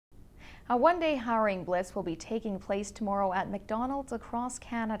A one-day hiring blitz will be taking place tomorrow at McDonald's across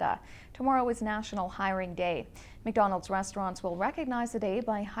Canada. Tomorrow is National Hiring Day. McDonald's restaurants will recognize the day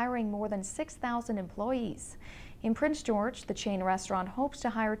by hiring more than 6,000 employees. In Prince George, the chain restaurant hopes to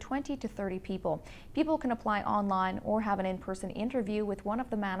hire 20 to 30 people. People can apply online or have an in-person interview with one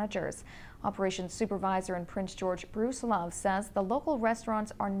of the managers. Operations Supervisor in Prince George, Bruce Love, says the local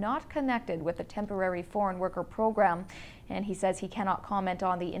restaurants are not connected with the temporary foreign worker program, and he says he cannot comment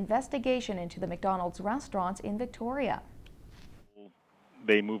on the investigation into the McDonald's restaurants in Victoria.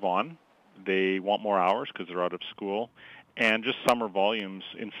 They move on. They want more hours because they're out of school, and just summer volumes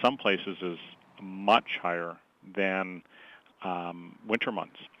in some places is much higher than winter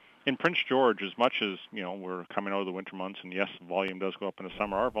months. In Prince George, as much as we're coming out of the winter months, and yes, volume does go up in the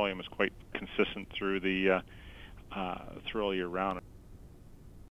summer, our volume is quite consistent through the through all year round.